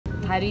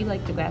How do you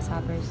like the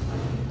grasshoppers?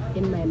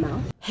 In my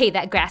mouth. Hey,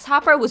 that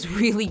grasshopper was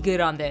really good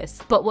on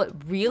this. But what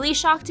really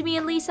shocked me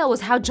and Lisa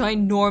was how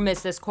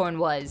ginormous this corn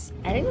was.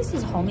 I think this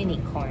is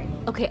hominy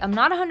corn. Okay, I'm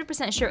not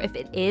 100% sure if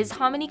it is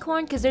hominy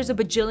corn because there's a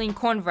bajillion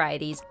corn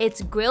varieties.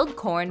 It's grilled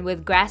corn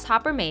with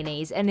grasshopper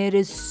mayonnaise and it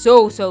is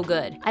so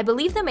good. I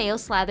believe the mayo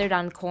slathered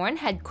on corn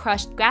had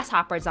crushed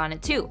grasshoppers on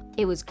it too.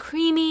 It was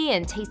creamy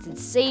and tasted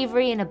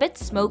savory and a bit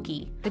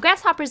smoky. The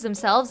grasshoppers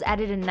themselves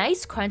added a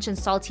nice crunch and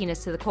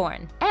saltiness to the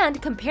corn.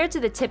 And compared to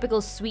the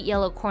typical sweet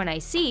yellow corn I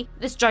see,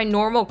 this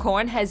ginormous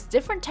corn has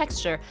different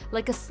texture,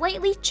 like a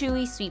slightly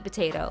chewy sweet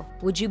potato.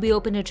 Would you be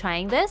open to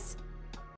trying this?